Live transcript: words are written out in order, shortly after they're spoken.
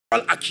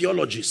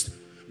archaeologist,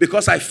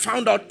 because I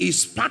found out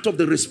it's part of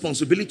the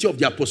responsibility of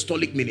the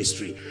apostolic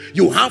ministry.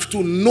 You have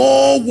to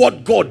know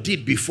what God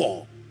did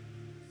before.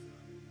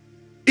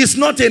 It's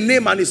not a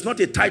name and it's not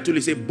a title,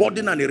 it's a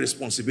burden and a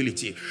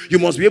responsibility. You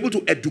must be able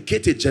to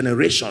educate a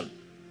generation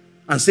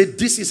and say,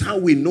 this is how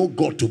we know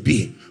God to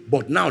be.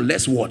 But now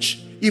let's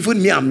watch.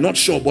 Even me, I'm not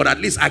sure, but at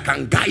least I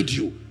can guide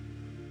you.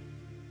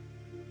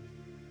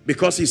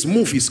 Because his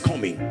move is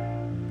coming.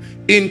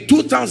 In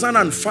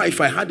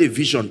 2005, I had a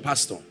vision,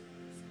 Pastor.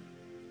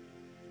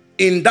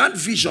 In that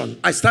vision,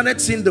 I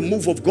started seeing the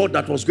move of God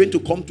that was going to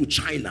come to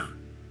China.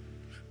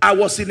 I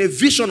was in a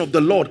vision of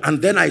the Lord,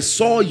 and then I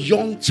saw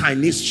young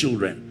Chinese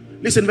children.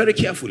 Listen very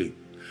carefully.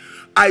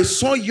 I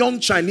saw young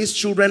Chinese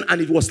children, and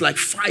it was like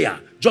fire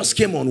just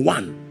came on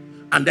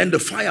one, and then the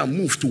fire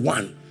moved to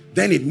one,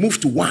 then it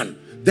moved to one,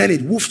 then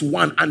it moved to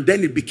one, and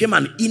then it became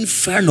an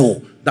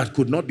inferno that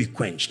could not be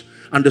quenched.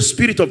 And the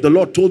Spirit of the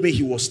Lord told me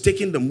he was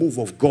taking the move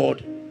of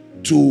God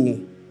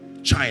to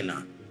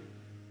China.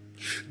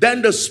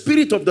 Then the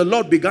Spirit of the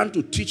Lord began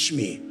to teach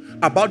me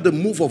about the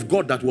move of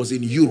God that was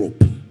in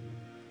Europe.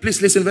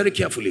 Please listen very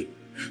carefully.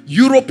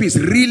 Europe is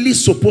really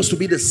supposed to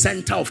be the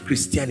center of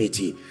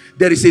Christianity.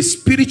 There is a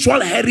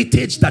spiritual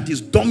heritage that is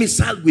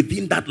domiciled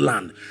within that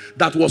land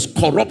that was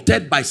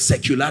corrupted by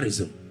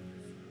secularism.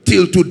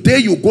 Till today,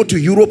 you go to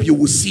Europe, you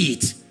will see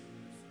it.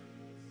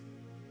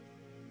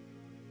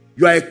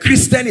 You are a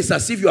Christian, it's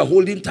as if you are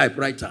holding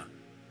typewriter.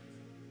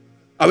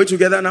 Are we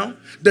together now?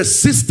 The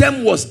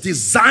system was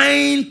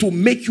designed to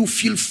make you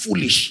feel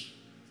foolish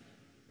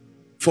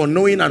for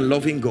knowing and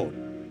loving God.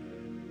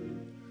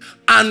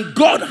 And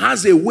God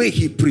has a way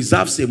he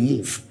preserves a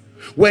move.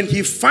 When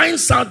he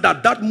finds out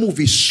that that move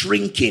is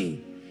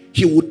shrinking,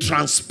 he would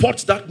transport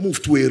that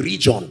move to a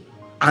region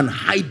and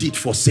hide it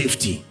for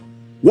safety.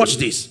 Watch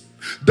this.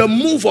 The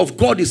move of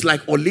God is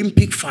like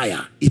Olympic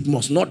fire. It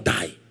must not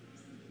die.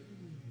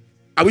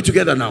 Are we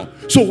together now?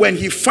 So when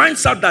he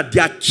finds out that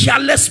there are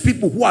careless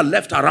people who are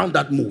left around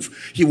that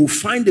move, he will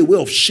find a way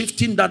of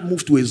shifting that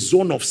move to a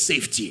zone of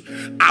safety,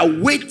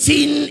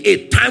 awaiting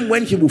a time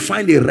when he will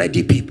find a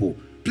ready people.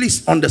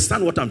 Please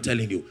understand what I'm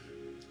telling you.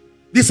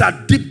 These are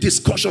deep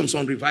discussions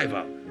on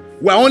revival.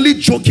 We're only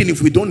joking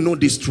if we don't know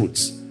these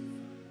truths.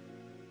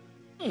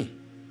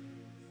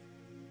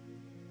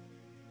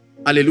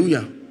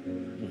 Hallelujah.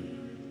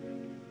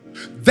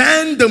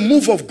 Then the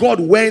move of God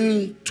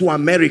went to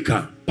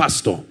America,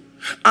 Pastor.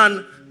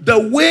 And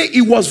the way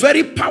it was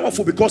very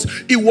powerful because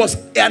it was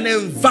an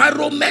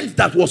environment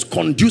that was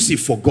conducive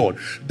for God.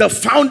 The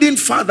founding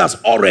fathers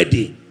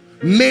already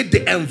made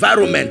the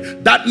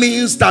environment. That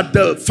means that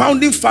the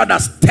founding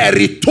fathers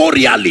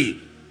territorially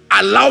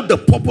allowed the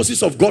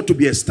purposes of God to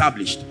be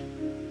established.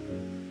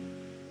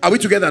 Are we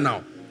together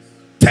now?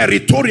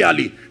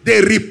 Territorially,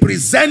 they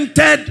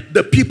represented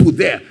the people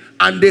there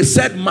and they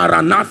said,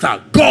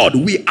 Maranatha, God,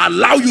 we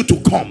allow you to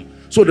come.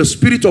 So the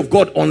Spirit of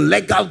God on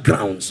legal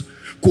grounds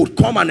could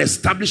come and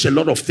establish a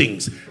lot of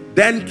things.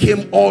 Then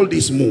came all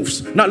these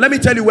moves. Now let me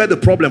tell you where the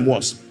problem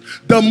was.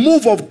 The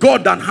move of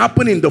God that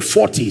happened in the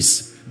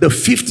 40s, the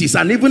 50s,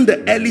 and even the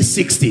early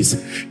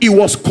 60s, it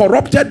was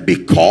corrupted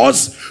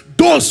because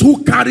those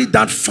who carried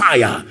that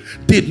fire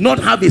did not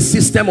have a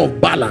system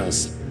of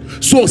balance.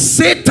 So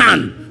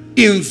Satan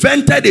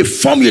invented a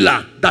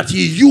formula that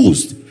he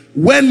used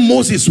when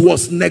Moses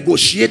was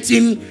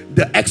negotiating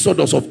the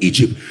exodus of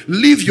Egypt.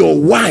 Leave your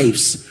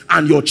wives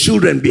and your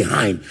children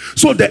behind.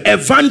 So the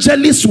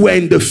evangelists were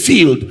in the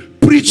field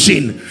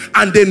preaching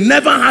and they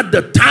never had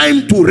the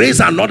time to raise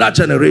another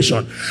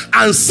generation.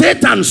 And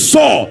Satan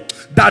saw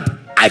that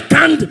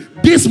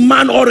this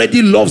man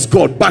already loves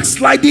God.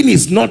 Backsliding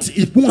is not,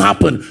 it won't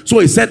happen. So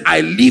he said, I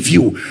leave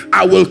you.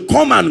 I will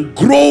come and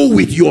grow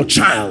with your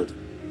child.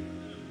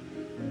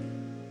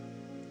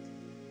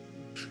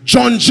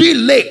 John G.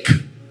 Lake,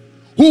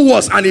 who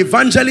was an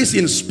evangelist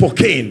in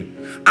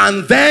Spokane,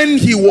 and then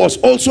he was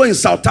also in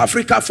South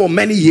Africa for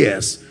many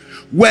years.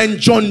 When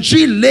John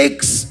G.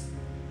 Lake's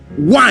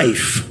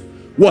wife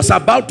was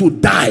about to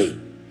die,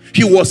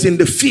 he was in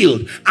the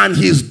field and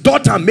his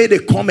daughter made a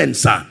comment,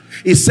 sir.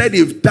 He said,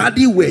 if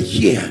daddy were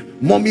here,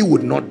 mommy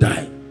would not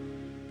die.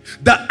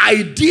 The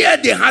idea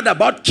they had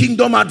about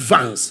kingdom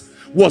advance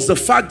was the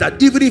fact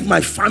that even if my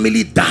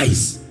family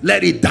dies,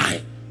 let it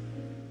die.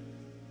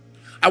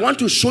 I want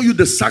to show you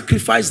the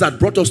sacrifice that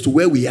brought us to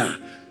where we are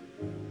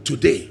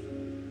today.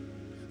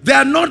 They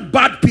are not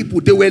bad people.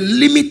 They were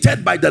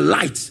limited by the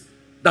light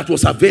that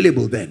was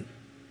available then.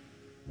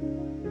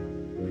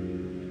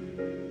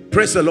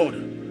 Praise the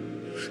Lord.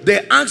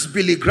 They asked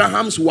Billy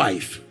Graham's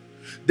wife.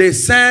 They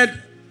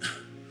said,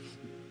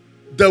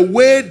 the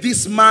way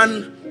this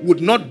man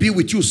would not be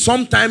with you,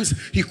 sometimes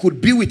he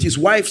could be with his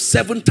wife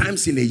 7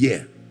 times in a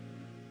year.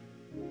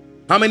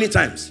 How many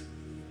times?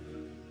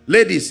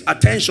 Ladies,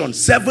 attention,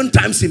 7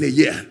 times in a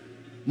year.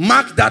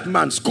 Mark that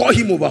man, score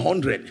him over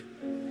 100.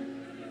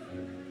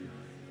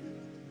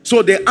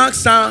 So they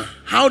asked her,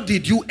 how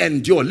did you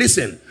endure?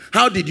 Listen,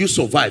 how did you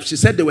survive? She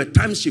said there were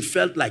times she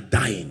felt like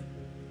dying,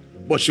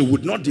 but she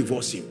would not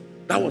divorce him.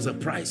 That was a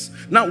price.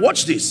 Now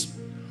watch this.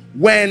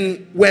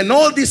 When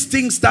all these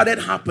things started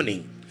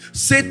happening,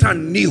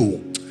 Satan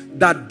knew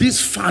that these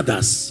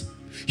fathers,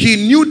 he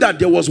knew that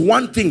there was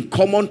one thing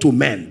common to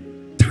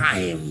men: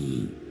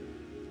 time.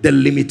 The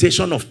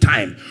limitation of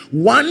time.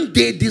 One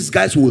day these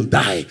guys will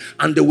die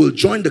and they will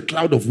join the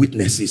cloud of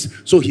witnesses.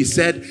 So he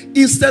said,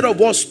 instead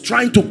of us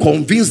trying to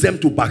convince them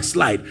to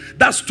backslide,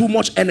 that's too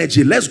much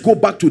energy. Let's go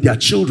back to their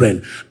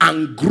children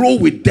and grow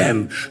with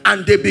them.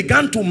 And they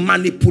began to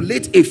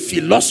manipulate a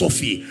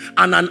philosophy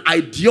and an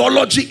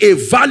ideology, a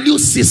value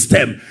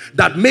system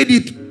that made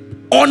it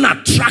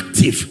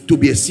unattractive to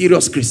be a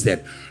serious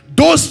Christian.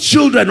 Those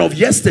children of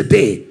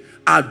yesterday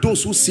are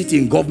those who sit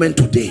in government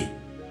today.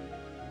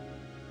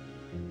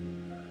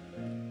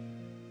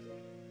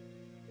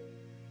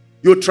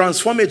 You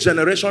transform a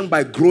generation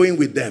by growing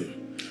with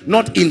them,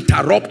 not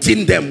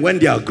interrupting them when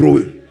they are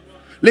growing.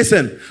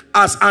 Listen,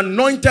 as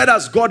anointed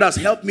as God has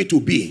helped me to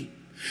be,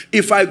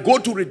 if I go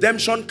to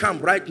redemption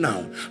camp right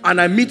now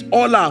and I meet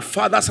all our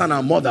fathers and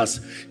our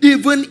mothers,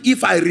 even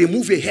if I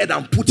remove a head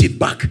and put it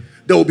back,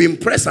 they will be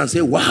impressed and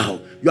say, wow,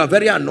 you are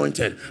very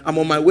anointed. I'm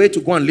on my way to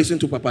go and listen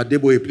to Papa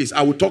Deboye, please.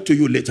 I will talk to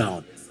you later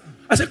on.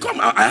 I said, come,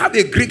 I have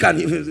a Greek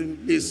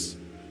and please.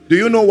 Do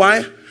you know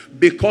why?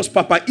 Because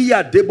Papa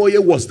Iya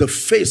Deboye was the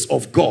face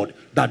of God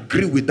that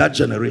grew with that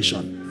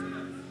generation.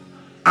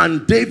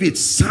 And David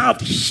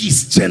served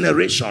his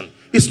generation.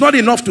 It's not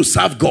enough to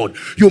serve God.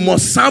 You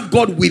must serve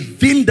God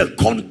within the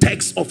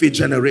context of a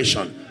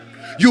generation.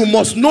 You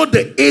must know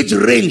the age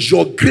range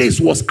your grace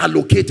was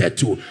allocated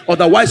to.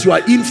 Otherwise, you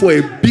are in for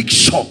a big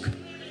shock.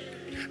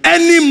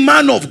 Any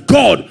man of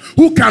God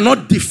who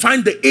cannot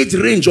define the age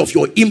range of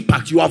your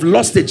impact, you have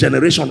lost a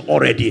generation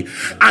already.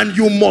 And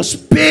you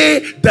must pay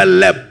the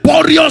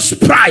laborious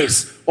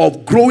price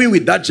of growing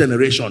with that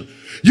generation.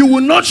 You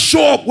will not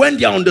show up when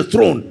they are on the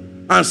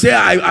throne and say,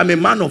 I'm a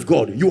man of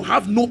God. You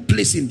have no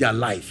place in their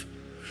life.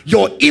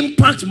 Your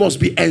impact must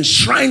be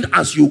enshrined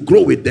as you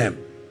grow with them.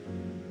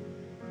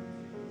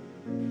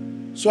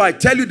 So I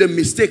tell you the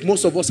mistake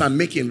most of us are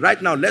making right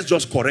now. Let's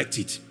just correct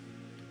it.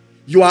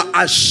 You are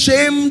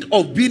ashamed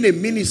of being a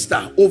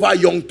minister over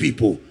young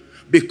people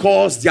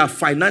because they are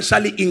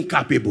financially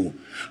incapable.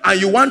 And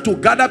you want to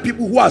gather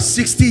people who are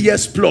 60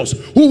 years plus,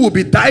 who will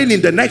be dying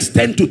in the next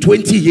 10 to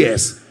 20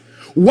 years.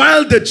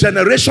 While the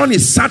generation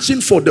is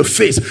searching for the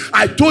face.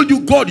 I told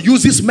you God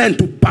uses men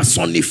to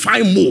personify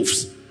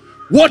moves.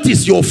 What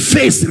is your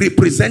face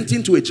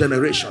representing to a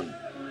generation?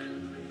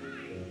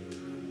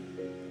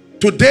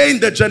 Today in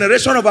the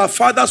generation of our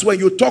fathers, when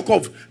you talk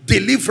of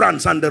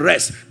deliverance and the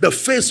rest, the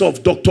face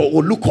of Dr.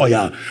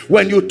 Olukoya,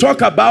 when you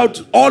talk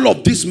about all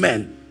of these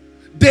men,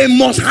 they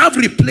must have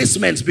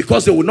replacements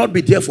because they will not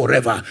be there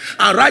forever.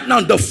 And right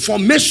now the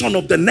formation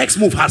of the next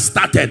move has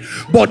started.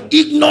 But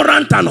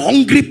ignorant and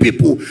hungry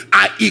people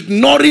are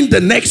ignoring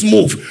the next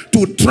move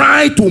to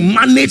try to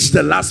manage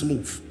the last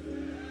move.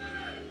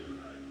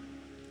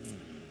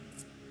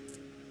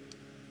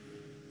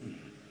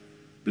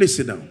 Please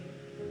sit down.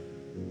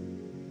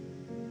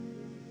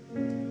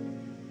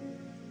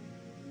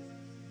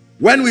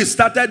 When we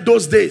started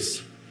those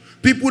days,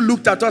 people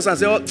looked at us and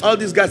said, oh, all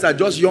these guys are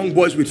just young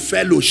boys with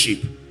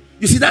fellowship.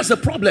 You see, that's the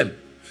problem.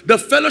 The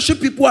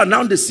fellowship people are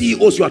now the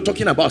CEOs you are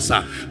talking about,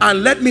 sir.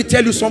 And let me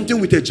tell you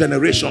something with a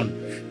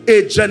generation.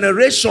 A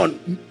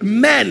generation,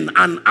 men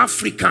and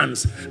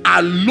Africans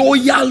are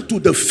loyal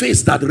to the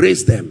face that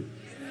raised them.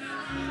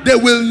 They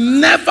will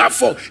never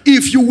fall.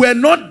 If you were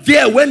not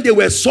there when they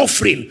were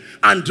suffering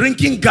and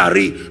drinking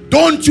Gary,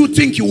 don't you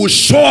think you will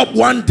show up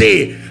one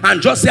day and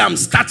just say, I'm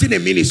starting a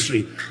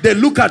ministry? They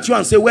look at you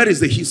and say, where is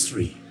the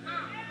history?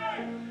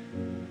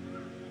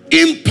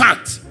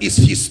 Impact is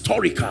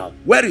historical.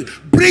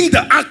 Bring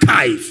the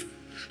archive.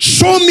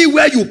 Show me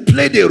where you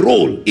played a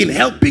role in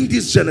helping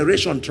this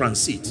generation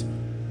transit.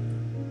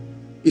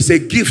 It's a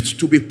gift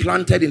to be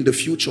planted in the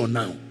future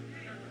now.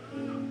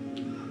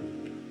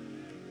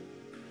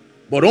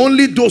 But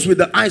only those with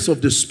the eyes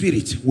of the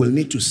Spirit will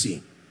need to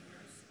see.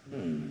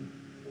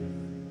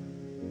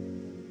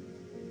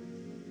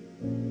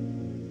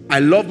 I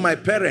love my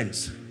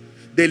parents.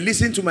 They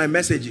listen to my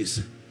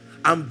messages.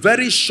 I'm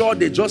very sure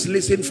they just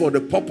listen for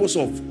the purpose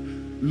of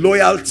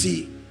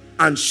loyalty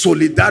and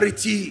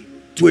solidarity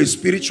to a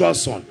spiritual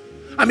son.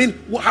 I mean,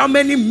 how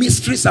many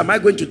mysteries am I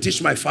going to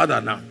teach my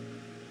father now?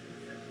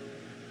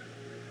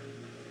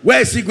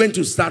 Where is he going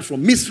to start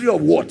from? Mystery of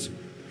what?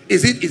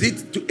 Is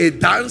it a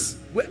dance?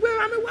 What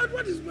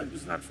is he going to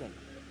start from?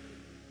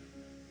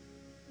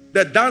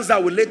 The dance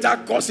that will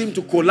later cause him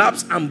to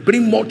collapse and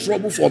bring more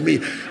trouble for me.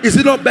 Is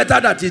it not better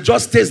that he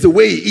just stays the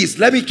way he is?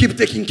 Let me keep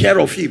taking care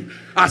of him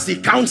as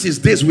he counts his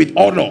days with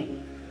honor.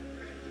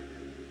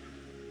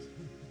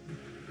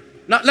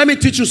 Now, let me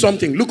teach you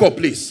something. Look up,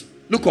 please.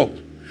 Look up.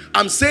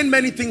 I'm saying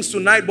many things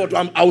tonight, but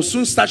I'll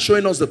soon start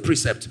showing us the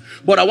precept.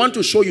 But I want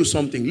to show you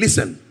something.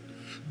 Listen.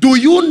 Do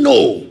you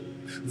know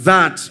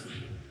that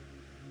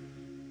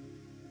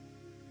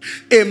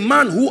a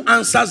man who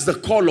answers the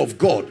call of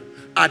God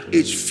at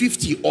age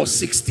 50 or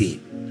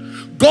 60,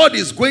 God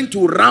is going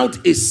to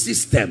route a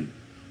system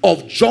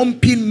of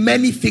jumping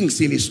many things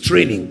in his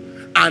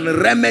training and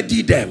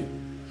remedy them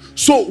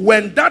So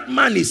when that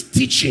man is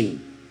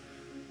teaching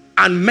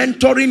and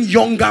mentoring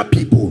younger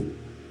people,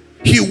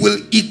 he will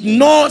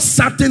ignore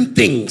certain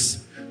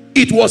things.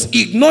 It was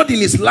ignored in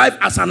his life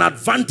as an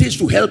advantage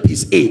to help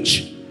his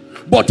age.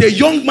 But a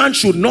young man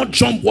should not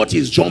jump what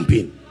he's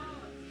jumping.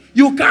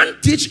 You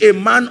can't teach a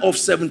man of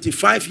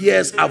 75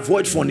 years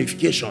avoid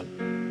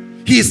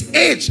fornication. His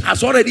age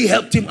has already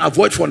helped him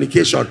avoid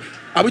fornication.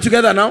 Are we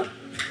together now?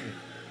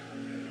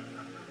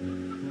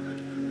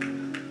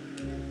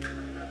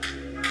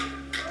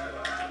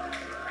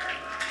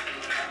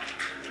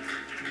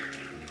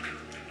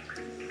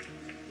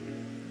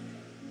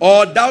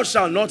 Or thou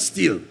shalt not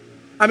steal.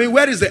 I mean,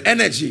 where is the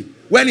energy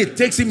when it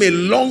takes him a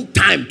long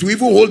time to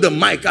even hold the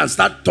mic and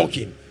start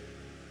talking?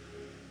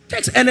 It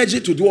takes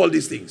energy to do all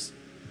these things.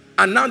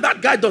 And now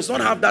that guy does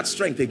not have that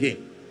strength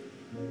again.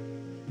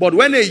 But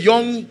when a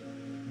young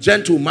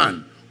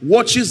gentleman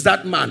watches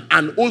that man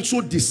and also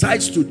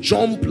decides to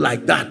jump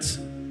like that,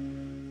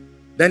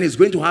 then he's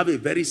going to have a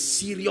very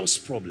serious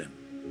problem.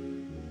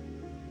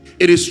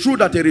 It is true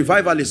that a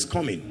revival is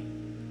coming.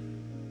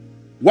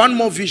 One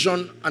more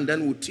vision and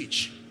then we'll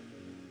teach.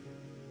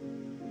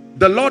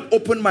 The Lord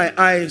opened my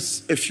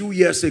eyes a few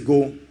years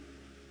ago,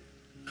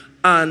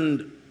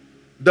 and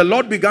the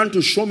Lord began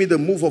to show me the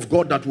move of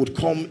God that would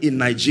come in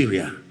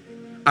Nigeria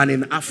and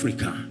in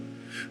Africa.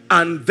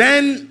 And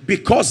then,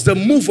 because the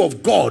move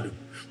of God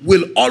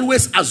will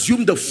always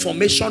assume the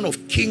formation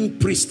of king,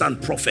 priest, and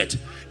prophet,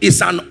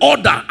 it's an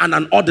order and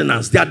an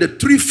ordinance. They are the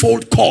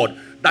threefold cord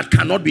that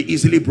cannot be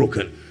easily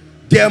broken.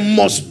 There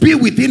must be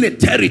within a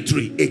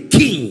territory a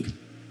king,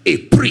 a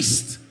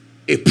priest,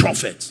 a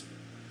prophet.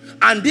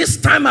 And this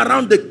time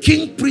around, the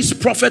king, priest,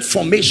 prophet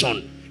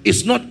formation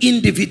is not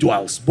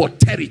individuals but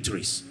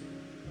territories.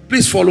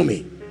 Please follow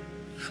me.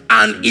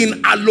 And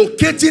in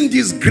allocating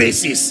these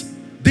graces,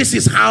 this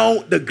is how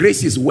the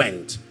graces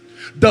went.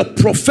 The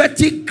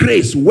prophetic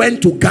grace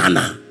went to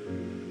Ghana.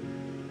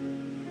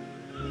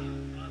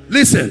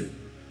 Listen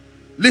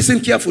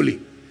carefully.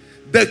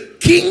 The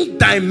king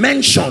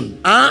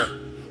dimension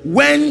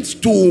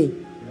went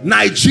to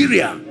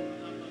Nigeria.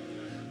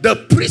 The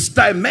priest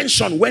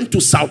dimension went to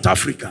South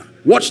Africa.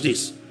 Watch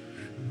this.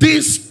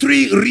 These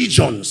three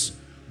regions,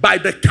 by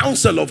the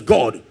counsel of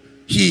God,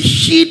 he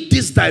hid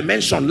this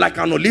dimension like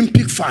an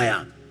Olympic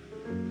fire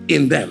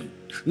in them.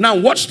 Now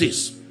watch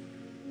this.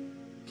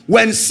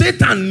 When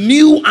Satan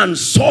knew and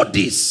saw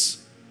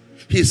this,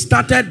 he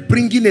started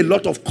bringing a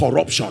lot of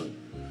corruption.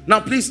 Now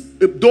please,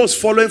 those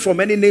following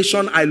from any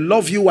nation, I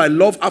love you, I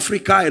love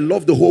Africa, I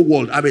love the whole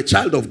world. I'm a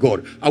child of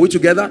God. Are we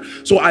together?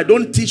 So I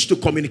don't teach to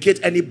communicate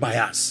any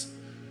bias.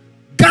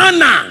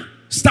 Ghana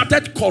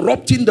started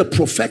corrupting the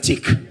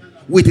prophetic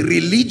with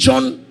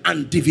religion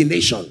and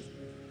divination.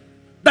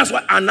 That's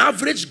why an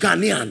average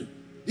Ghanaian,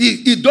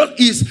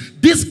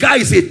 this guy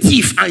is a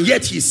thief and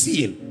yet he's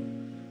seeing.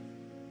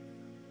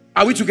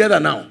 Are we together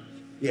now?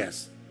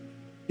 Yes.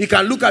 He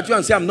can look at you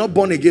and say, I'm not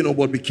born again,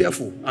 but be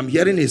careful. I'm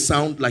hearing a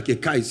sound like a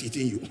car is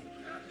eating you.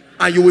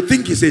 And you will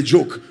think it's a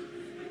joke.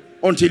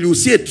 Until you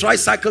see a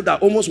tricycle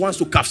that almost wants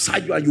to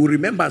capsize you, and you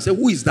remember and say,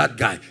 who is that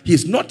guy?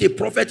 He's not a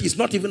prophet. He's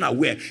not even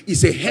aware.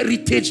 It's a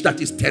heritage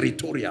that is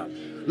territorial.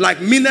 Like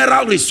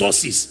mineral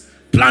resources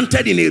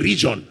planted in a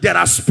region, there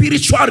are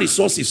spiritual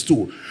resources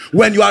too.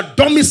 When you are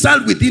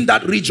domiciled within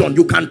that region,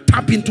 you can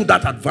tap into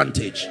that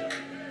advantage.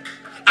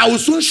 I will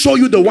soon show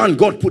you the one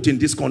God put in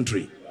this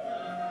country.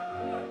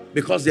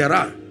 Because there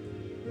are.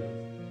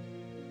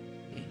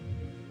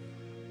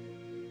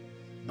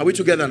 Are we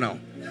together now?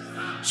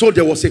 So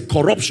there was a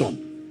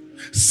corruption.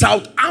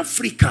 South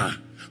Africa,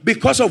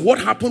 because of what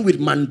happened with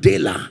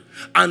Mandela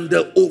and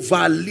the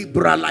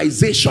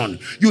over-liberalization,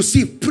 you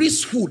see,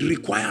 priesthood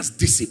requires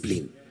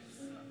discipline.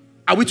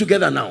 Are we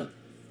together now?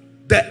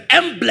 The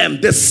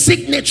emblem, the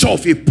signature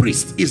of a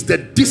priest is the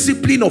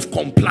discipline of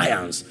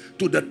compliance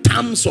to the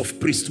terms of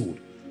priesthood.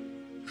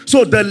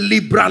 So the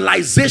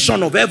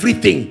liberalization of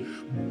everything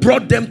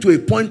brought them to a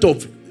point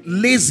of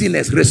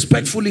laziness,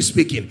 respectfully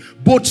speaking,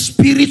 both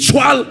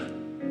spiritual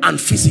and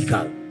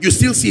physical. You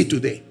still see it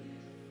today.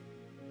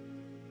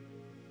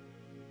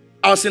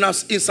 I was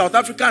in South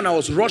Africa and I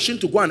was rushing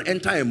to go and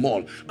enter a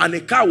mall, and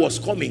a car was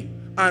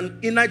coming.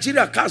 And in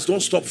Nigeria, cars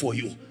don't stop for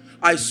you.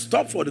 I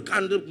stopped for the car,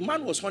 and the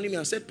man was holding me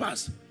and said,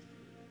 pass.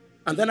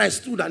 And then I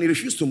stood and he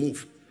refused to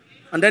move.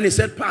 And then he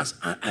said, pass.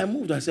 I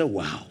moved. I said,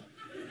 wow.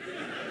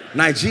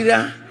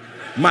 Nigeria,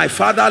 my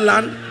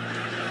fatherland.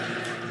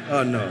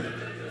 Oh no.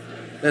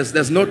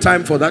 There's no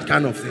time for that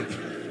kind of thing.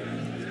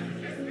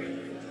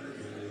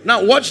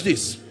 Now watch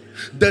this.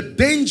 The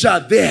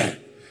danger there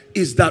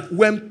is that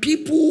when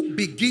people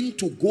begin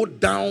to go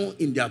down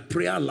in their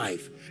prayer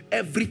life,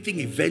 everything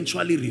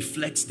eventually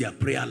reflects their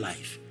prayer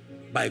life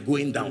by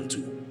going down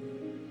too.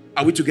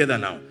 Are we together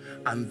now?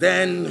 And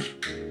then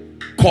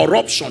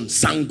corruption,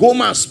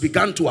 sangomas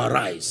began to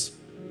arise,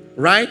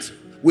 right?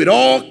 With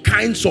all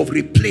kinds of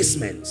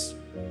replacements.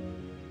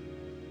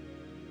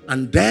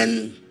 And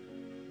then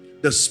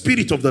the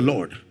Spirit of the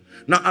Lord.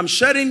 Now I'm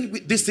sharing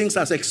these things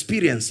as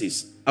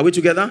experiences. Are we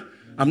together?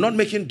 I'm not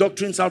making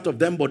doctrines out of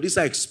them, but these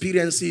are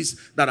experiences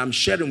that I'm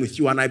sharing with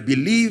you. And I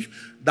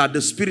believe that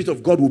the Spirit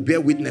of God will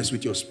bear witness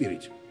with your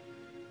spirit.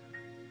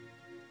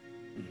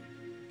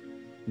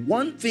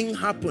 One thing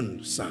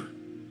happened, sir.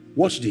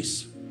 Watch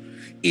this.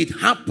 It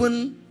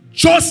happened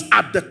just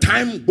at the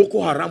time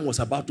Boko Haram was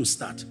about to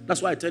start.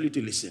 That's why I tell you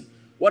to listen.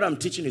 What I'm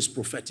teaching is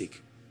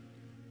prophetic.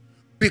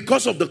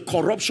 Because of the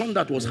corruption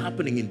that was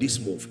happening in this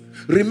move.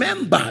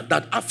 Remember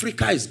that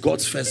Africa is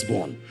God's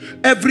firstborn.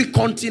 Every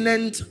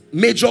continent,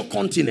 major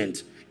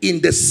continent,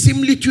 in the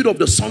similitude of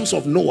the sons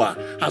of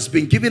Noah, has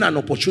been given an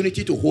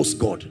opportunity to host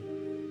God.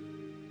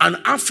 And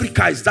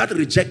Africa is that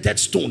rejected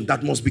stone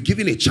that must be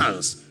given a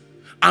chance.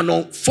 And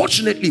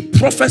unfortunately,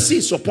 prophecy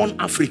is upon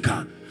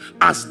Africa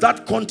as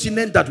that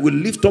continent that will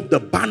lift up the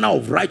banner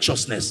of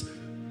righteousness.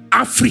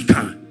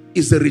 Africa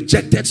is the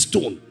rejected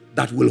stone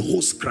that will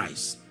host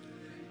Christ.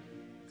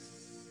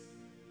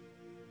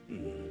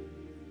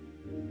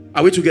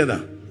 Are we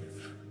together?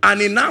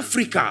 And in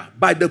Africa,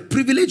 by the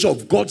privilege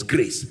of God's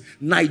grace,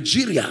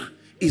 Nigeria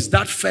is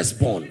that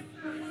firstborn.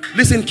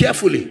 Listen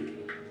carefully.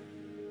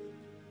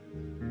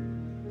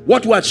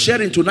 What we are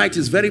sharing tonight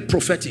is very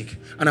prophetic,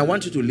 and I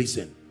want you to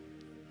listen.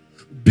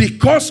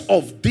 Because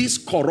of this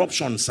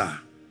corruption, sir,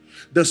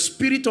 the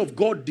Spirit of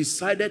God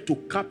decided to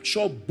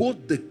capture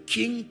both the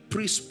king,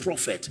 priest,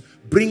 prophet,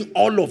 bring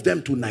all of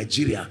them to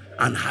Nigeria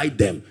and hide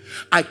them.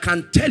 I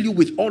can tell you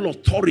with all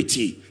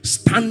authority,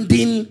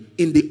 standing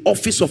in the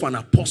office of an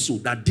apostle,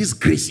 that these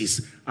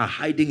graces are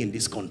hiding in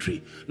this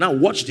country. Now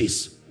watch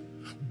this.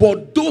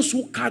 But those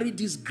who carry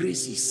these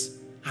graces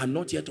are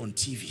not yet on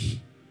TV.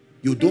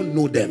 You don't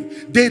know them.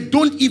 They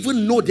don't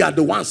even know they are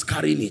the ones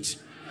carrying it.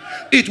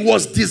 It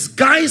was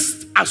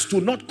disguised as to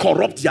not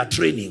corrupt their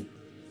training.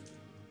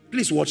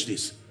 Please watch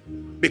this.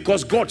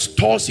 Because God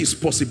stores his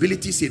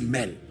possibilities in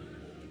men.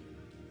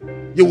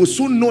 You will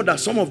soon know that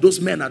some of those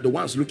men are the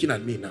ones looking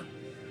at me now.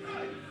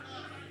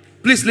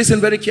 Please listen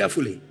very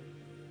carefully.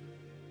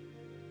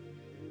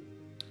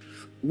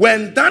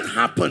 When that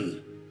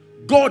happened,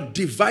 God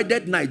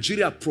divided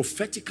Nigeria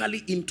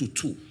prophetically into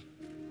two.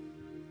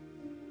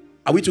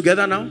 Are we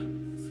together now?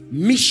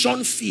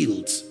 Mission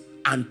fields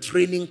and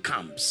training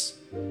camps.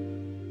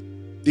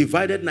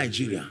 Divided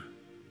Nigeria.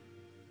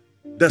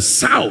 The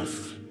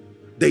south,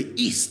 the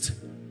east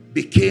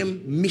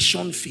became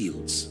mission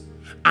fields,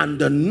 and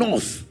the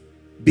north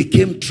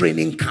became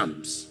training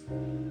camps.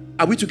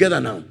 Are we together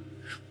now?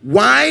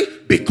 Why?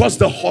 Because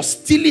the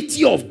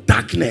hostility of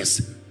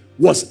darkness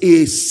was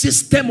a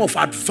system of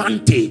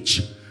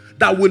advantage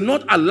that will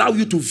not allow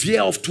you to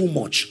veer off too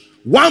much.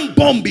 One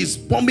bomb is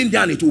bombing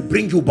there and it will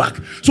bring you back.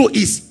 So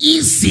it's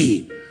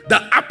easy.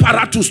 The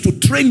apparatus to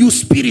train you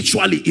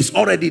spiritually is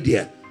already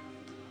there.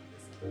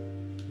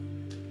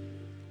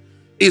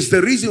 It's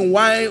the reason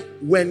why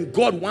when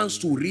God wants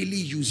to really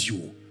use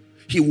you,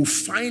 he will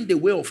find a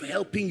way of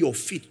helping your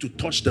feet to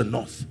touch the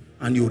north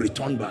and you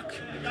return back.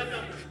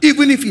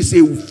 Even if it's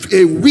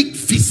a weak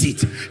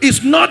visit,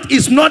 it's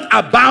not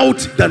about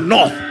the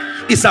north.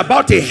 It's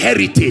about a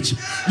heritage.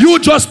 You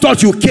just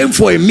thought you came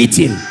for a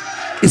meeting.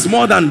 It's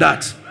more than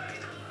that.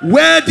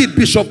 Where did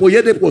Bishop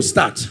Oyedepo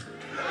start?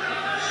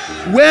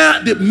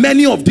 Where did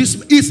many of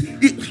this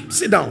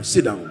sit down,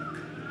 sit down.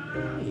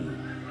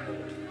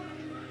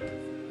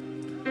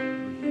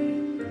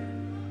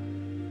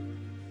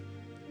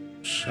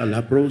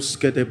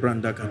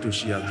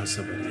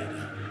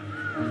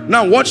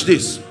 Now watch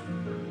this.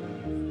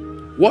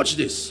 Watch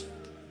this.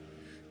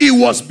 It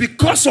was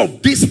because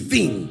of this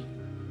thing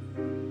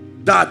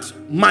that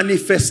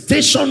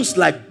manifestations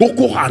like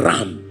Boko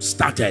Haram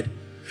started.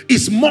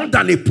 It's more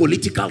than a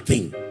political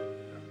thing.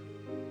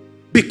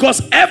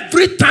 Because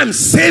every time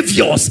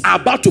saviors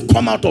are about to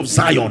come out of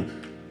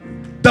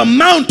Zion, the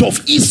Mount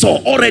of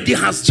Esau already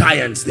has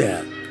giants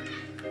there.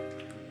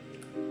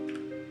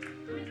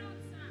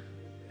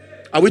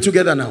 Are we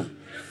together now?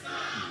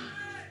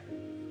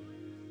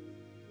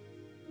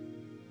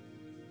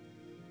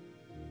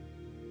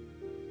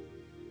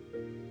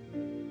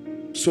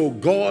 So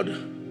God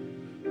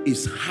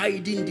is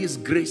hiding these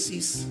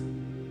graces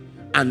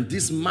and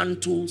these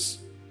mantles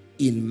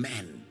in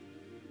men.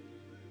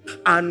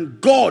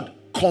 And God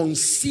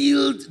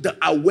concealed the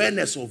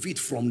awareness of it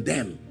from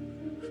them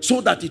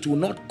so that it will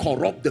not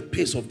corrupt the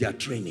pace of their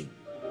training.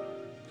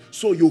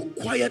 So you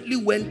quietly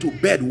went to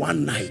bed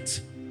one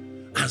night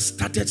and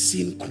started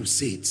seeing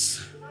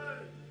crusades.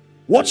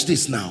 Watch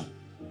this now.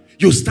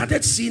 You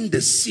started seeing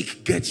the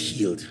sick get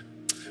healed.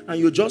 And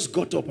you just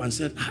got up and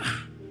said,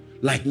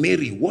 like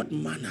Mary, what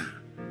manner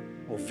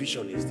of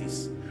vision is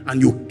this?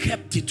 And you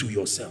kept it to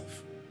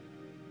yourself.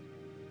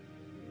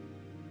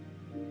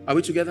 Are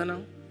we together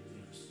now?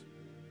 Yes.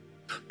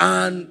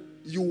 And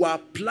you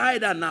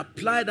applied and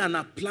applied and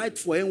applied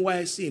for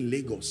NYSC in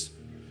Lagos.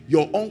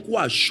 Your uncle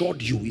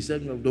assured you, he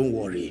said, no, don't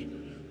worry.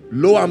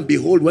 Lo and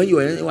behold, when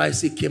your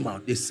NYSC came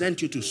out, they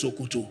sent you to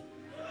Sokoto.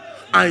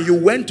 And you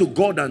went to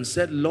God and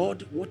said,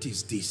 Lord, what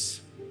is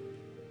this?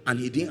 And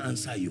he didn't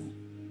answer you.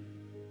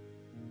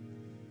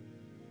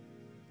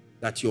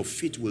 That your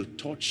feet will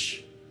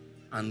touch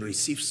and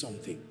receive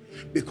something.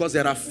 Because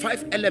there are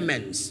 5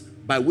 elements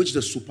by which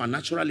the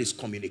supernatural is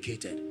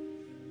communicated.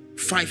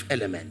 5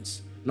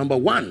 elements. Number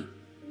 1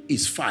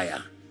 is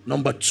fire.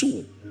 Number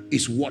 2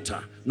 is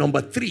water.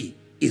 Number 3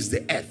 is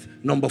the earth.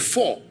 Number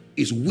 4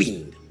 is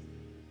wind.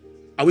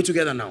 Are we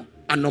together now?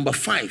 And number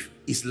 5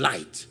 is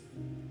light.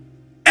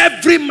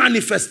 Every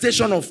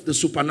manifestation of the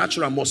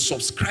supernatural must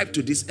subscribe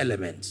to these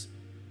elements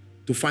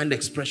to find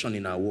expression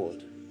in our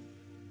world.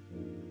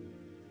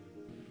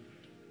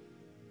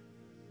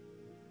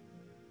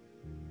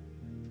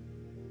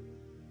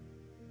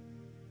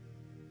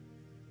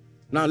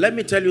 Now let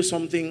me tell you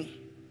something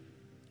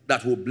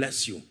that will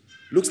bless you.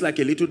 Looks like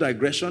a little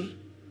digression,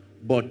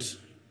 but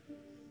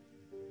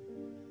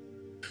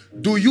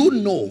do you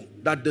know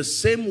that the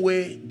same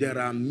way there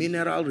are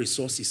mineral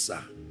resources,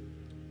 sir,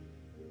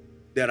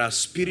 there are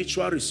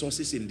spiritual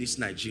resources in this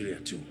Nigeria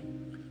too?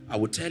 I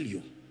will tell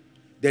you,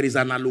 there is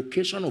an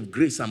allocation of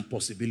grace and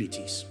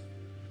possibilities.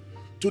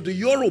 To the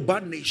Yoruba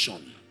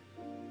nation,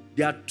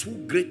 there are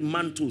 2 great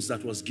mantles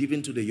that was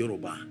given to the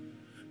Yoruba.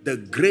 The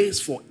grace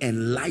for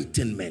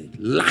enlightenment,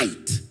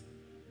 light,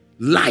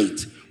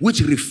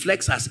 which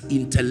reflects as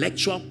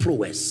intellectual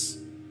prowess,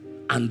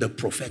 and the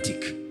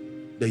prophetic.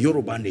 The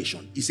Yoruba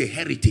nation is a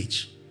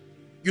heritage.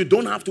 You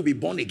don't have to be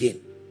born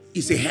again.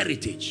 It's a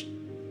heritage.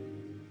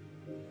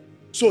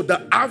 So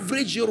the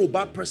average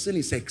Yoruba person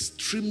is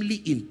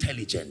extremely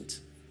intelligent.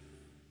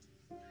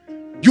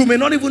 You may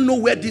not even know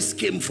where this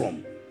came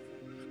from.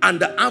 And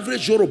the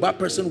average Yoruba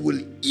person will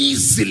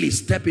easily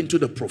step into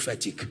the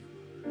prophetic.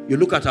 You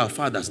look at our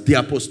fathers, the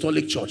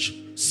Apostolic Church,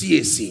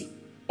 CAC,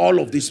 all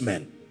of these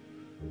men.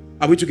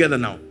 Are we together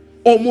now?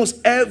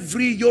 Almost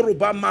every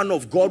Yoruba man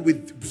of God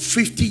with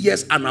 50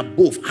 years and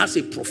above has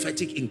a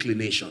prophetic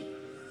inclination.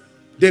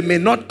 They may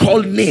not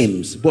call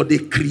names, but they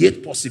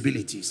create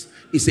possibilities.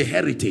 It's a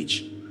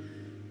heritage.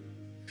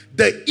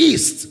 The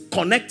East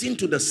connecting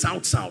to the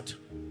South.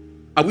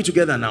 Are we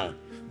together now?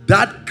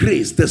 That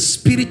grace, the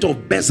spirit of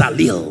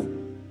Bezalel,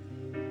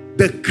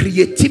 the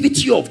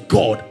creativity of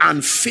God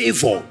and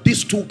favor,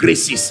 these 2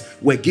 graces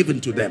were given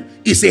to them.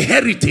 It's a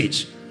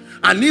heritage.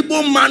 An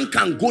Igbo man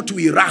can go to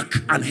Iraq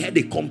and head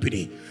a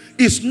company.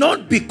 It's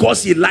not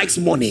because he likes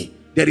money.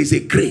 There is a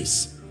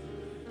grace.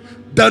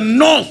 The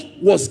North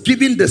was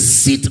given the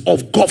seat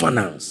of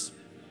governance.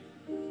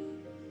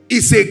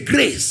 It's a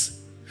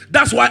grace.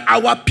 That's why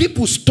our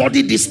people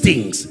study these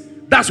things.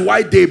 That's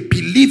why they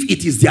believe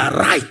it is their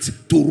right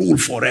to rule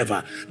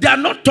forever. They are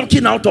not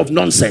talking out of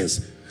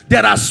nonsense.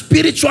 There are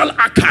spiritual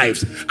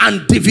archives,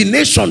 and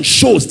divination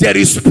shows there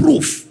is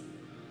proof.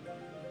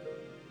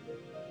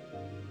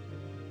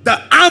 The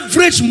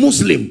average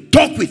Muslim,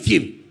 talk with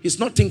him, he's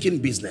not thinking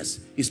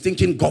business. He's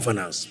thinking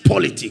governance,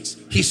 politics,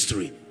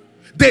 history.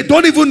 They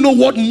don't even know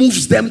what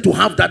moves them to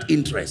have that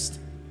interest.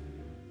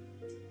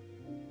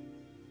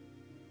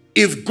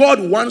 If God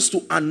wants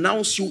to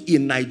announce you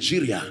in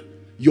Nigeria,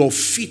 your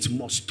feet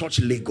must touch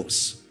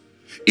Lagos.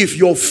 If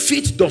your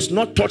feet does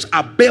not touch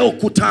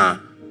Abeokuta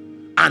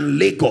and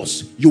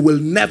Lagos, you will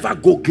never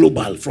go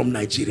global from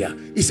Nigeria.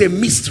 It's a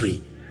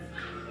mystery.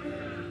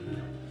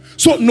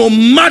 So no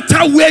matter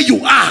where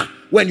you are,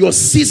 when your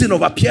season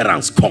of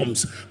appearance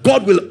comes,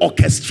 God will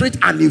orchestrate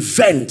an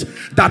event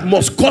that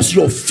must cause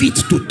your feet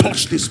to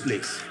touch this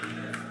place.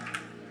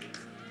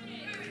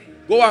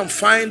 Go and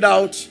find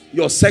out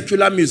your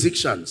secular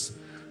musicians.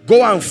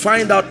 Go and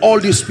find out all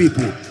these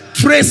people.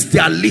 Trace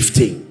their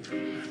lifting.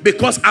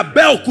 Because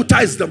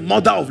Abeokuta is the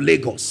mother of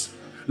Lagos.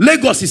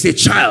 Lagos is a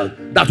child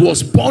that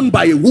was born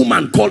by a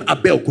woman called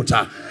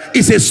Abeokuta.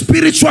 It's a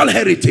spiritual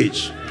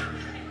heritage.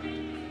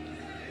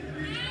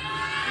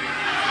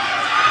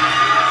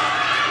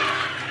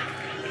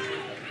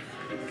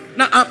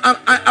 Now,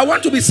 I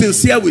want to be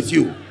sincere with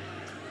you.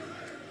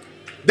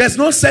 There's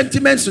no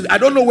sentiments. I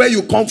don't know where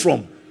you come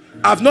from.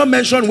 I've not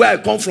mentioned where I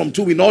come from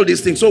too in all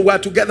these things. So we're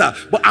together.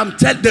 But I'm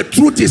telling the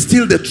truth is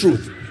still the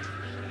truth.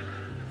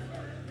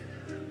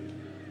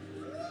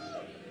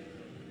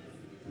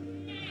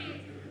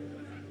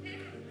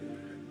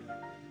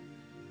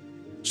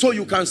 So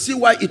you can see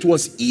why it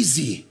was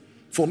easy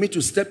for me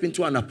to step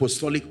into an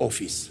apostolic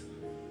office.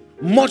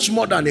 Much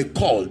more than a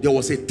call, there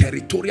was a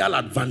territorial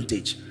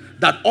advantage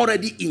that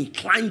already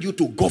inclined you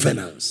to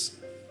governance.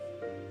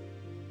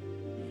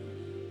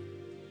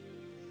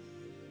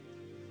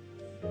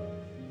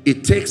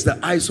 It takes the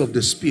eyes of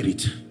the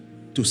spirit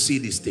to see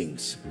these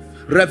things.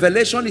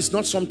 Revelation is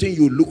not something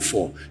you look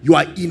for. You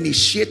are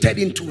initiated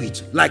into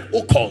it. Like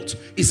occult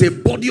is a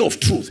body of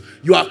truth.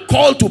 You are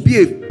called to be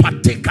a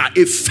partaker,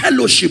 a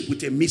fellowship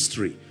with a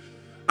mystery.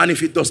 And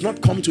if it does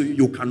not come to you,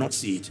 you cannot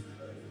see it.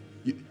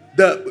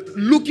 The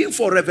looking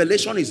for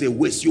revelation is a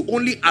waste. You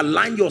only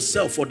align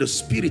yourself for the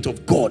Spirit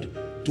of God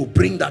to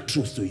bring that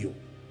truth to you.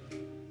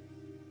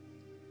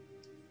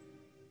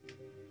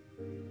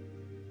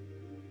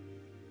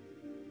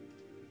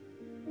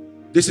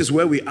 This is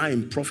where we are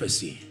in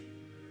prophecy.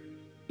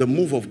 The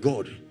move of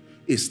God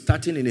is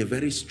starting in a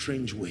very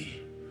strange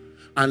way.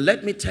 And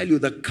let me tell you,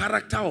 the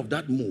character of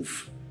that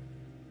move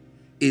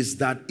is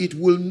that it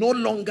will no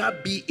longer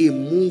be a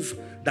move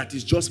that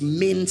is just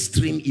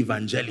mainstream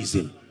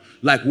evangelism.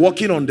 Like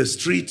walking on the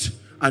street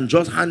and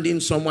just handing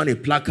someone a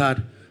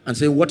placard and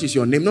say, what is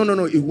your name? No, no,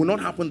 no, it will not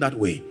happen that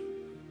way.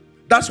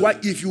 That's why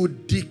if you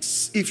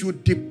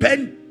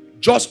depend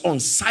just on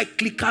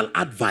cyclical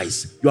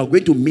advice, you are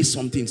going to miss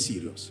something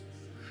serious.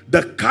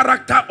 The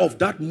character of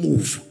that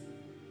move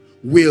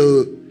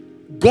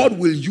God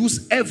will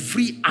use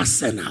every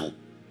arsenal,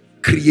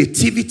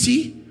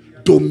 creativity,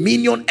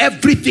 dominion,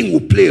 everything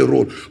will play a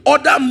role.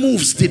 Other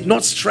moves did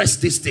not stress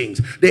these things.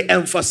 They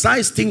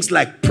emphasize things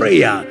like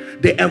prayer.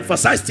 They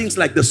emphasize things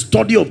like the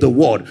study of the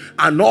word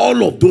and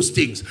all of those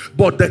things.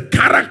 But the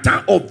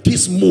character of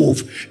this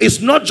move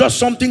is not just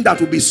something that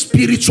will be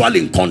spiritual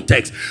in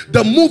context.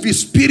 The move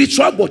is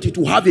spiritual, but it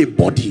will have a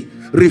body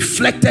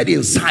reflected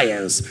in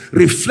science,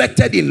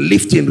 reflected in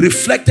lifting,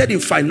 reflected in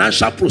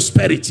financial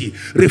prosperity,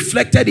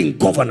 reflected in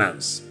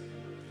governance.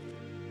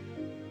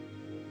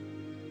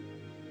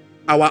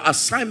 Our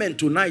assignment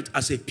tonight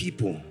as a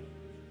people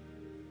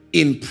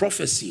in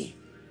prophecy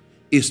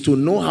is to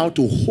know how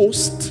to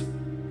host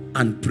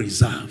and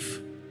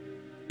preserve.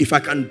 If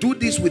I can do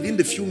this within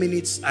the few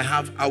minutes I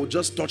have, I will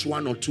just touch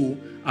one or two.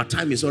 Our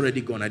time is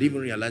already gone. I didn't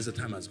even realize the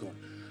time has gone.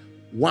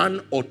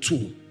 One or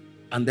two,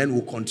 and then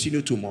we'll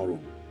continue tomorrow.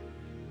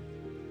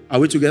 Are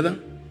we together?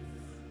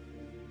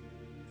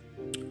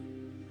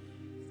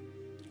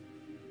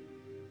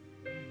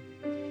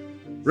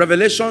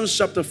 Revelation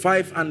chapter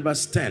 5 and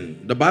verse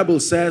 10. The Bible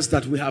says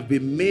that we have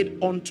been made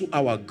unto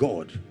our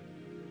God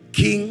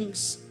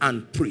kings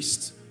and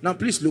priests. Now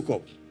please look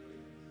up.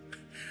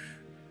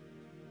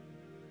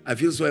 I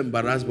feel so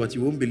embarrassed, but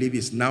you won't believe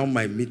it's now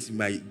my meeting.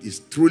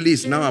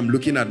 It's now I'm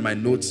looking at my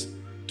notes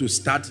to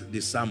start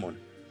the sermon.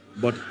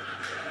 But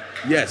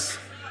yes,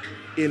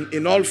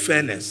 in all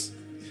fairness,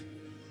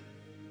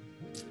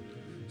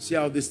 see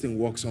how this thing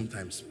works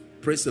sometimes.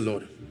 Praise the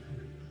Lord.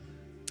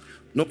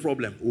 No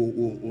problem.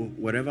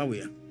 Wherever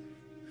we are.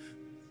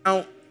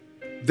 Now,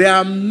 there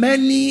are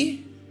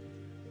many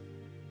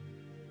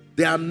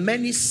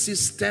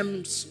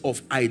systems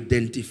of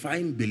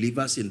identifying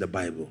believers in the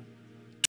Bible.